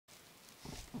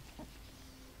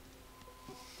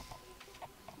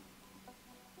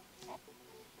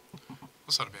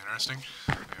This ought to be interesting.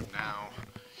 I am now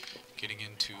getting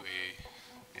into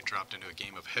dropped into a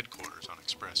game of headquarters on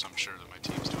Express. I'm sure that my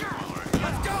team's doing well right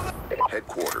now. Let's go!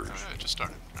 Headquarters. It just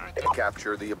started. All right, then.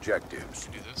 Capture the objectives.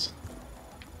 Do this.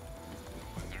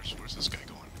 Where's this guy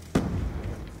going?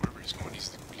 Wherever he's going,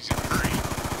 he's in a hurry.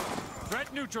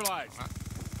 Threat neutralized. I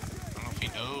don't know if he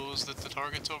knows that the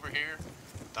target's over here.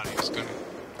 Thought he was gonna.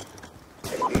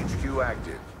 HQ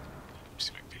active.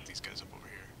 See if I can pick these guys up over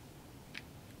here.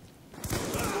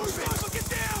 Get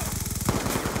down!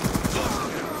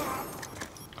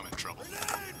 I'm in trouble. I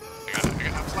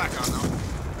got flak on though.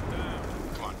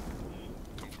 Come on.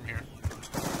 Come from here.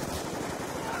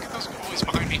 Look at those always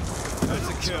behind me. That's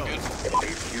a kill.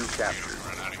 HQ captured.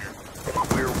 Run out of here.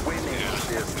 We're winning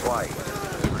this fight.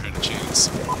 Never had a chance.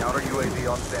 Counter UAV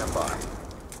on standby.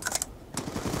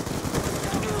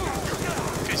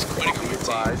 Guys quitting on my team.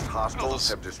 Advised, hostiles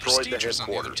have destroyed the Prestigers on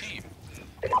the other headquarters. team.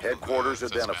 Headquarters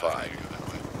That's bad. I identified. need to go that way.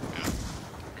 Yeah.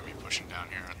 They're gonna be pushing down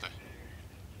here, aren't they?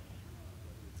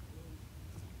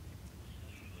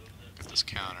 Get this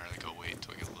counter. I think I'll wait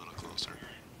until I get a little closer. I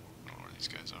don't know where these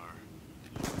guys are.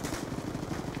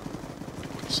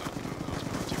 What's up?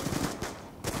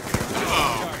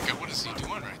 Oh my god, what is he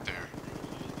doing right there?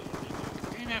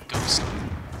 He didn't have ghost.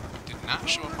 Did not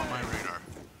show up on my radar.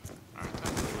 Alright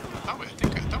then. I thought we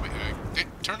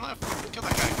turn left. Kill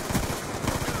that guy.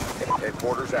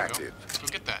 Headquarters active. Let's go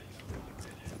get that.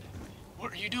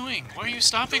 What are you doing? Why are you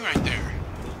stopping right there?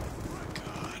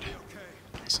 God.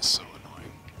 This is so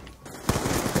annoying.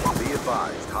 Be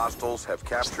advised, hostiles have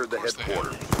captured the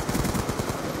headquarters.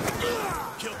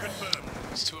 Kill confirmed.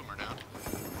 These two of them are down.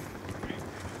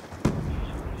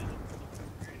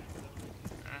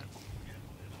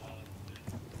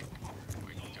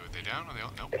 Are they down? Are they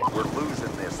all? Nope. We're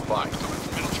losing this fight. Coming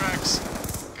from middle tracks.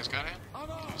 You guys got it?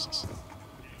 Jesus.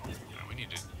 No, we need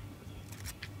to.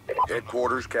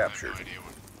 Headquarters I have captured. no idea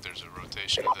what, there's a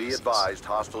rotation of this. Be advised,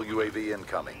 hostile UAV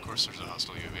incoming. Of course, there's a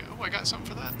hostile UAV. Oh, I got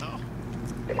something for that though.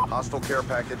 Hostile care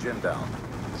package inbound.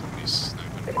 Somebody's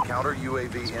sniping. Counter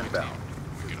UAV inbound.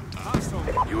 Get up top. Hostile.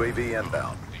 UAV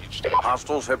inbound. Each time.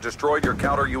 Hostiles have destroyed your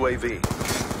counter UAV.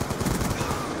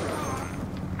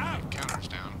 Counter's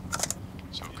down.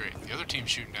 So great. The other team's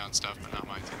shooting down stuff, but not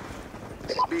my team.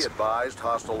 Be advised,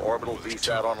 hostile orbital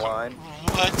VSAT online.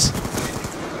 What?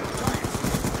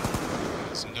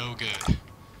 That's no good.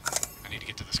 I need to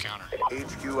get to this counter.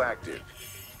 HQ active.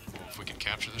 Well, if we can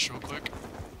capture this real quick,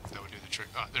 that would do the trick.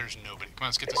 Oh, there's nobody. Come on,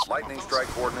 let's get this. Lightning fellas. strike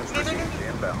coordinates received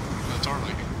inbound. That's our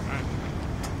lightning. Alright.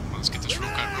 Well, let's get this real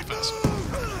fast. Get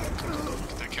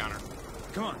that counter.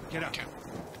 Come on, get out. Okay.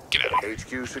 Get out of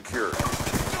here. HQ secured.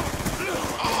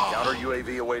 Oh, Counter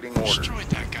UAV awaiting orders. destroyed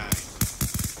that guy.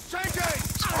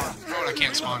 Spawn. Oh, I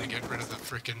can't spawn to get rid of the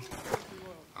frickin'.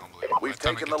 Unbelievable. We've By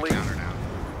time I taken get the lead. Counter now.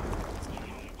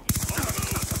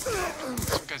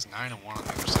 Some guy's 9 and 1 on the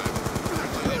other side.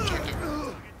 Play the objective.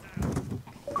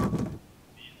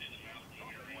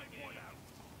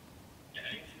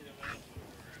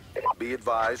 Be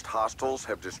advised, hostiles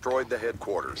have destroyed the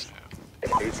headquarters.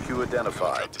 HQ I'll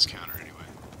identified. drop this counter anyway.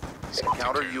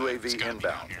 Counter Take care of that. UAV It's gotta be inbound.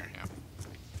 down here, yeah.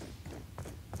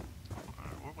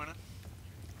 Alright, we're winning.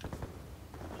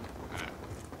 Alright.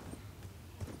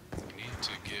 We need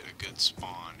to get a good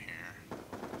spawn here.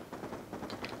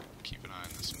 Keep an eye on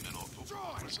this middle.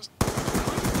 Oh, what is this?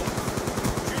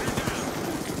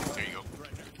 There you go.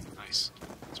 Nice.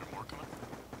 Is there more coming?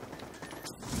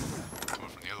 Coming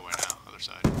from the other way now, other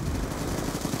side.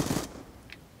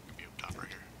 Maybe up top right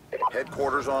here.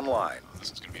 Headquarters online. Oh,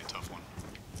 this is gonna be a tough one.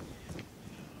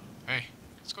 Hey,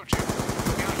 let's go, Chief.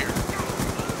 Get me out here.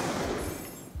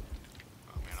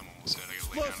 Oh man, I'm almost dead. I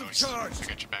gotta lay down. Explosive Nice. charge. I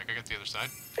got your back. I got the other side.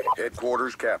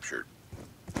 Headquarters captured.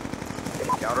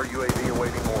 Counter UAV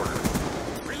awaiting orders.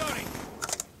 Reloading.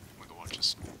 I'm gonna go watch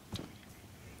this.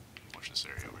 Watch this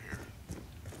area over here.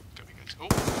 Gotta be good. Oh,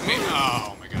 man.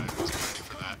 Oh my god, I wasn't ready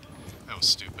for that. That was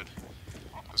stupid.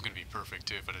 It was gonna be perfect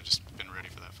too if I'd have just been ready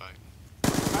for that fight.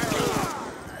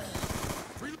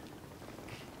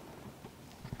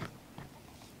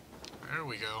 There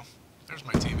we go. There's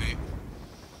my teammate.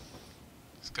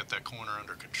 He's got that corner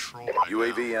under control right now.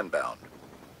 UAV inbound.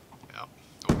 Yep.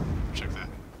 Oh, check that.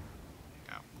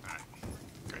 Yeah, alright.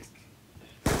 Great.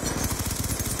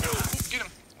 Oh, get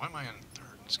him! Why am I in third?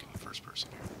 Just getting the first person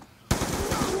here. There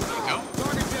you go.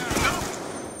 Target down. Go!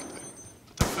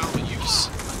 Put that foul to use.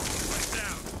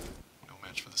 Down. No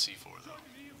match for the C4 though.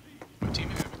 My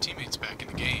teammate's back in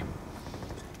the game.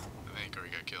 I think, or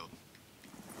he got killed.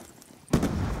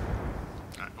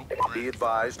 Alright, oh, we're Be in.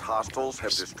 advised, hostiles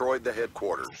have destroyed the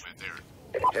headquarters. Right there.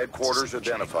 Headquarters This is the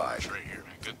train. identified. It's right here,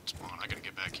 man. Good spawn. I gotta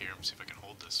get back here and see if I can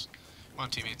hold this. Come on,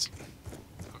 teammates.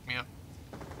 Hook me up.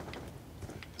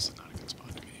 This is not a good spot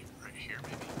to be. Right here,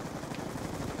 maybe?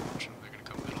 I'm sure they're gonna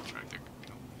come middle track. They're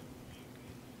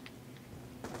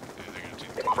gonna do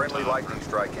the Friendly top, lightning right?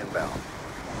 strike inbound.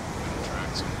 Middle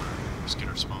track somewhere. Let's get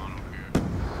our spawn over here.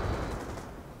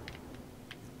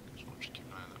 Just want you to keep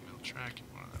an eye on that middle track.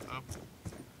 Keep one of that up.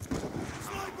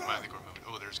 I think we're moving.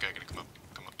 Oh, there's a guy gonna come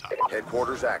up top.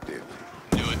 Headquarters active.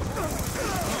 Knew it.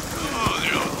 Oh,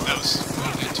 there. Oh, that was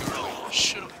moved in too early.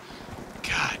 Should've.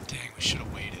 God dang, we should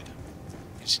have waited.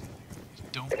 You just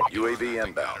don't want to UAV get on that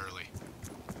inbound. thing that early.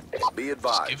 Be Just give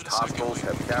advised, it a second. hostiles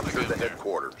have Wait. captured Like the I'm there.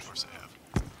 headquarters. Of course I have.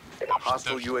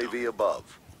 Hostile That was UAV dumb.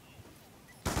 above.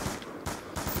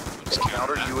 We'll just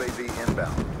Counter that. UAV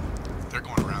inbound. They're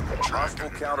going around the track. Hostile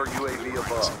counter UAV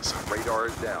above. Radar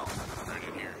is down. Right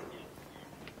in here.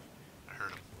 I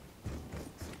heard him.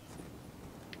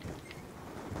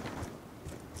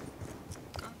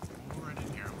 Okay, we'll right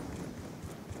in here.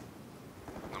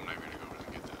 I'm not even gonna go over there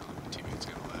and get that. My teammate's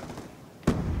gonna laugh.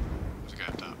 There's a guy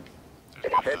up top. There's a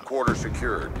guy up top. Headquarters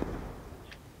secured.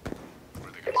 Where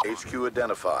are they gonna spawn? HQ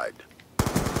identified.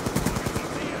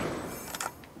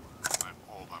 I'm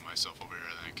all by myself over here,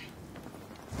 I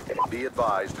think. Be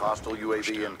advised, hostile Push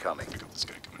UAV down. incoming. Pick up this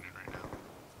guy coming in right now.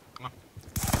 Come on.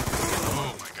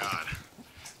 Oh my god.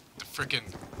 The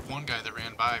frickin' one guy that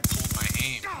ran by pulled my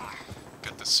aim.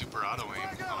 Got the super auto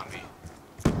aim on me.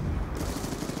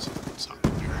 So let's hop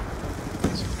up here.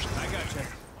 See if there's I anything got down you.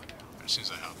 here. As soon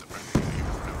as I hopped up right here.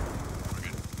 No, we're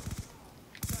good.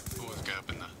 Oh, there's a guy up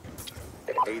in the...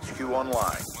 HQ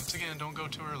online. Once again, don't go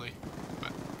too early.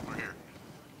 But we're here.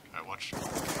 Alright, watch.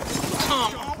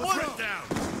 Come on, Put threat down.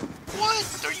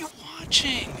 What are you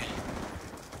watching?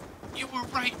 You were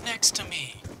right next to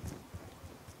me.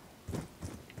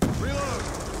 Reload.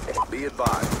 Be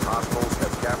advised, hostiles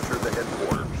have captured the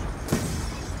headquarters.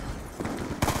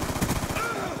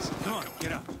 Come on,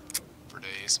 get up. For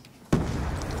days.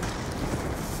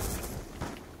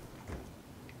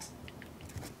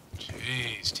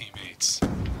 Jeez, teammates.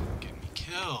 Getting me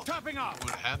killed. Topping off.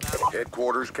 Would have had that one.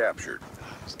 Headquarters captured.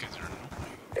 These guys are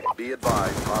annoying. Be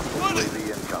advised, hostile What? UAV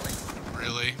incoming.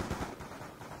 Really?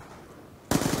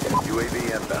 UAV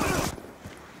inbound.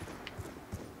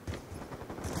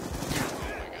 Oh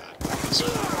my god.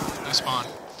 They spawn.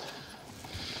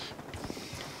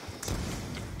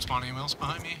 Spawn anyone else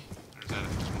behind me? Or is that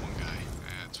just one guy?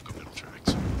 Let's go middle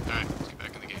tracks. Alright, let's get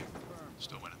back in the game.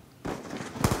 Still winning.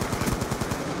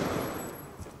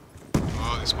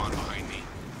 Oh, they spawned behind me.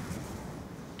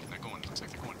 They're going, looks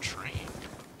like they're going train.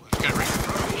 Well, there's a guy right in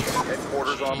front of me here.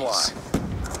 Headquarters Jeez. online.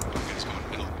 Guy's going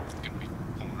middle. Gonna be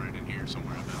pulling right in here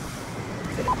somewhere, I bet.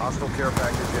 Hostile care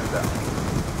package inbound.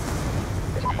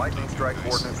 Lightning strike Nice.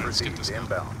 coordinates Let's get received this going.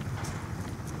 inbound.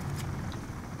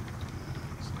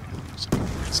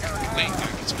 Lane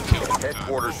guy gets me killed.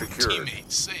 Headquarters Oh, secured.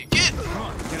 Teammates say, get Come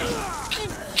on, get up.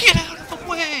 out of the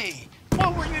way!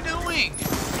 What were you doing?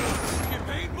 Get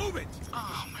paid, move it.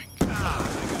 Oh my god.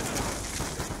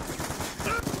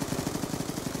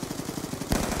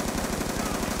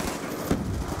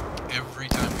 Every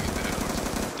time we get the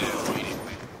headquarters, dead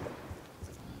immediately.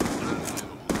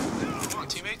 Unbelievable. Come on,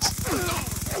 teammates.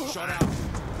 Shut out.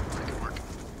 Freaking working.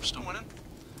 We're still winning.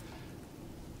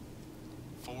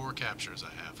 4 captures I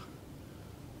have.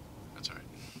 That's alright.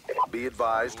 Be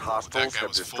advised, Ooh, hostiles that guy have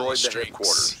was full destroyed of the streaks.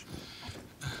 headquarters.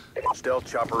 Stealth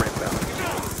chopper inbound.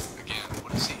 Again,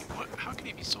 what is he? What? How can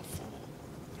he be so full?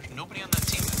 There's nobody on that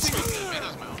team that's streaking. Maybe that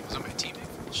was my own. Was that my teammate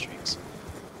full of streaks?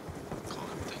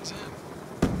 Calling things in.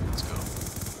 Let's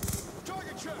go.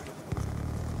 Target check.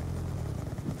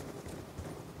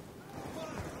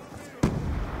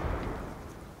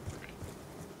 Great.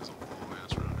 There's a whole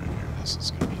ass round right here. This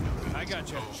is gonna be no good. I got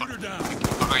you. Oh, Shoot her fuck. down. They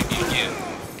keep behind me again.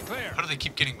 Clear. How do they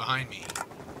keep getting behind me? I'm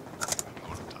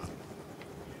going up top.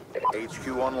 HQ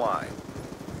online.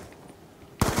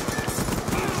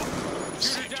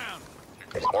 Shoot her down. Here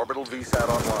comes Orbital VSAT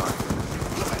online.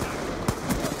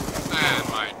 and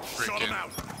my Shut freaking him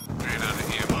out. ran out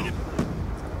of ammo.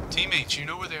 Teammates, you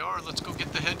know where they are. Let's go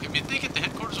get the head. I mean, if they get the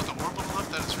headquarters with the orbital up,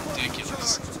 that is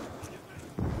ridiculous.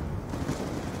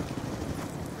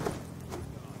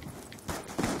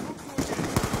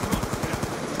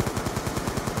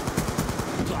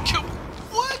 Kill.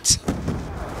 What?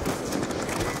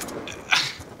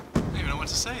 I don't even know what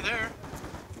to say there.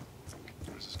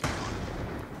 Where's this guy going?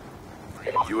 Where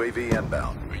are you going? UAV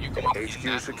inbound. Are you going HQ in that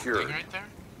little secured. thing right there?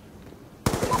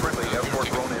 Friendly You're F-4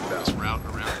 taking drone this inbound. route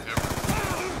around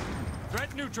everything.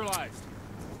 Threat neutralized.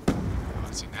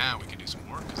 Let's see, now we can do some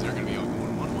work because they're going to be all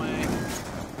going one way.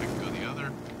 I can go the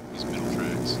other. These middle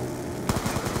tracks.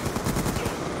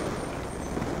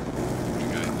 The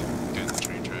guy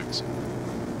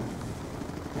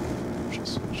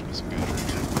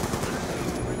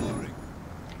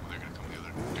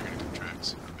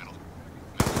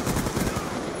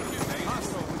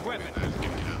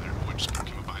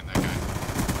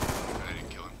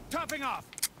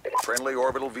Friendly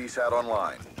orbital VSAT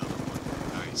online. Another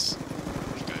one. Nice.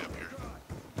 There's a guy up here.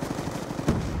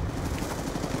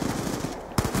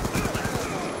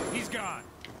 He's gone.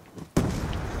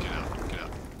 Get out. Get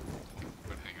out. We're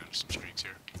gonna hang on to some streaks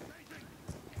here.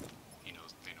 He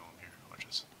knows. They know I'm here. Watch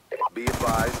this. Be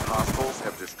advised, hostiles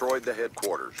have destroyed the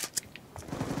headquarters.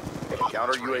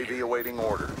 Counter UAV awaiting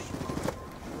orders.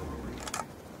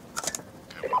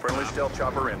 Okay, Friendly stealth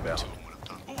chopper inbound. two of them went up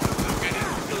top. Oh, that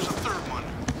guy. There's a third one.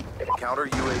 Counter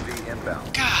UAV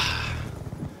inbound. God.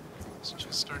 It's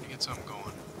just starting to get something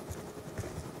going.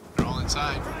 They're all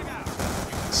inside. You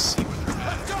can see where they're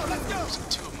at. There's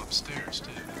two of them upstairs,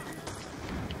 too. There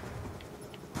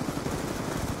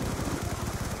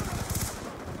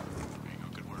you go.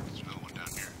 Good work. There's another one down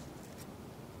here.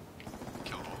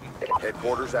 Killed all of them.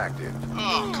 Headquarters active.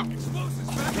 Oh, come Explosives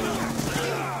back it up.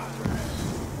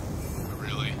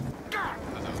 Really? I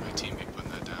thought that was my teammate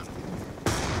putting that down.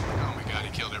 Oh my god, he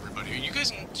killed everybody. You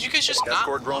guys just not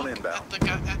Escort drone look inbound. at the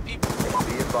guy, at people?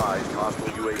 Be advised, hostile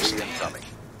UAV incoming.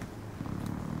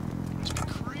 It's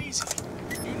crazy.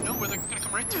 You know where they're gonna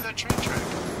come right through that train track.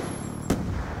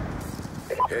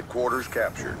 Headquarters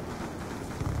captured.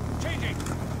 Changing.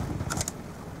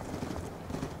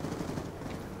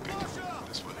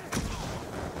 This way.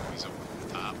 He's up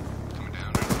top, coming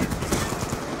down right here.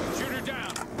 Shooter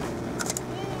down.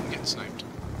 Ooh, getting sniped.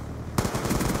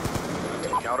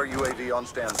 Counter UAV on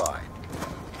standby.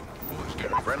 Oh, there's a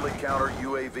guy right Friendly counter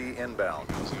UAV inbound.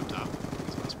 there. Is he up top?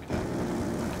 He must be dead.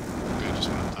 Okay, just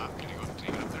went up top. Can you go? Can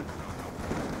you get up there?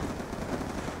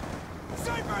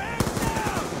 Sniper, hands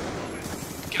down.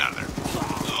 Get out of there.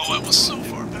 Oh, I was so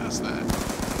far past that.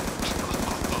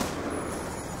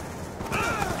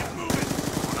 Get moving.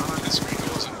 Not on this screen, it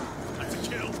wasn't. That's a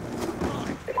kill.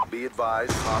 Be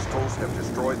advised, hostiles have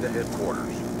destroyed the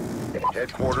headquarters.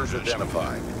 Headquarters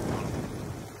identified.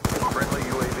 Friendly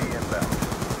UAV inbound.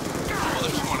 Oh,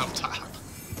 there's one up top.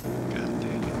 God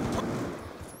damn it.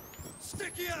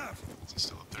 Sticky out. Is he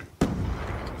still up there? Oh, they're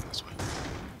gonna be coming this way.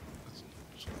 Let's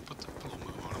put the little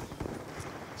move on him.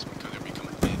 So they're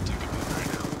becoming into good right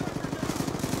now.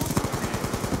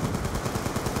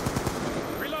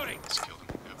 Reloading. Let's kill him.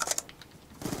 Yep.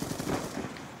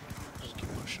 Just keep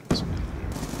pushing this middle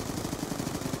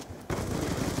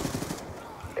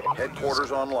here.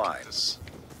 Headquarters online.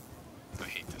 I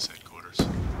hate this headquarters.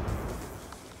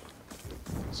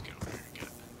 Let's get over here and get it.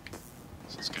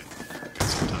 So this guy got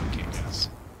some top key gas.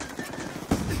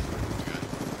 Good.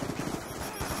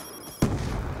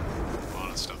 A lot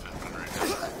of stuff happening right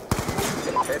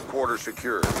now. Headquarters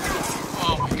secured.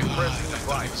 Oh my god. Pressing the I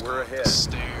thought he fight. was We're going up ahead. the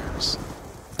stairs.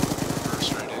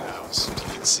 Burst right in the house. You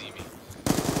can see me.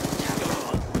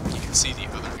 You can see the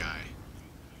other guy.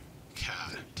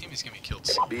 God, teammate's gonna be killed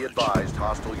so Be much. advised,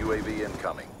 hostile UAV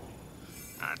incoming.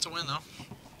 Alright, it's a win though.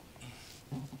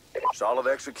 Solid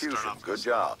Start execution. off Good this.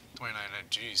 job. 29,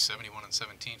 geez, 71 and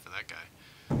 17 for that guy.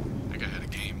 That guy had a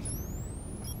game.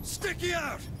 Sticky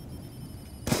out.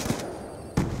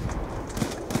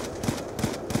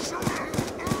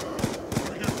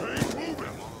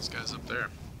 All those guys up there.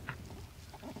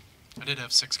 I did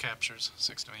have 6 captures,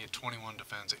 6 to me, 21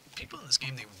 defends. People in this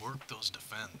game, they work those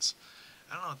defends.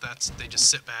 I don't know if that's, they just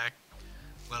sit back,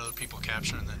 let other people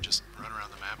capture, and then just run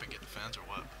around the map and get defends or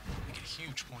what. They get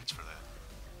huge points for that.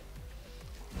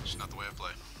 It's just not the way I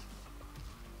play.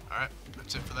 Alright,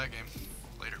 that's it for that game.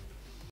 Later.